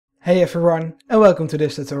Hey everyone, and welcome to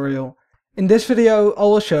this tutorial. In this video I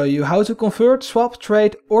will show you how to convert, swap,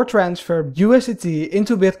 trade or transfer USDT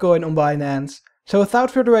into Bitcoin on Binance. So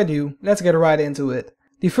without further ado, let's get right into it.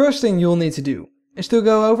 The first thing you'll need to do is to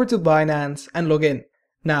go over to Binance and log in.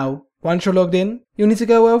 Now, once you're logged in, you need to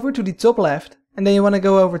go over to the top left and then you want to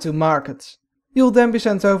go over to Markets. You'll then be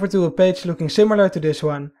sent over to a page looking similar to this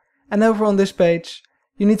one, and over on this page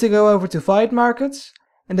you need to go over to Find Markets.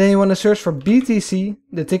 And then you want to search for BTC,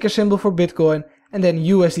 the ticker symbol for Bitcoin, and then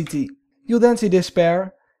USDT. You'll then see this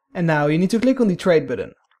pair, and now you need to click on the trade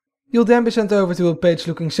button. You'll then be sent over to a page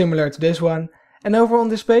looking similar to this one, and over on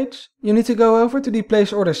this page, you need to go over to the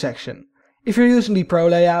place order section. If you're using the Pro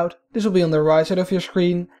layout, this will be on the right side of your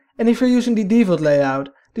screen, and if you're using the default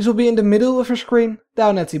layout, this will be in the middle of your screen,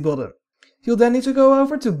 down at the bottom. You'll then need to go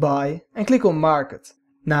over to Buy, and click on Market.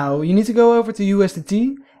 Now, you need to go over to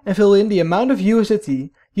USDT, and fill in the amount of USDT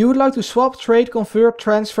you would like to swap, trade, convert,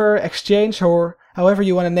 transfer, exchange, or however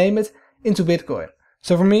you want to name it, into Bitcoin.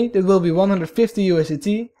 So for me, that will be 150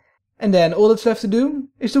 USDT, and then all that's left to do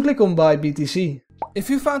is to click on Buy BTC. If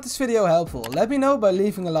you found this video helpful, let me know by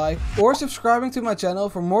leaving a like or subscribing to my channel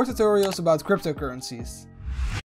for more tutorials about cryptocurrencies.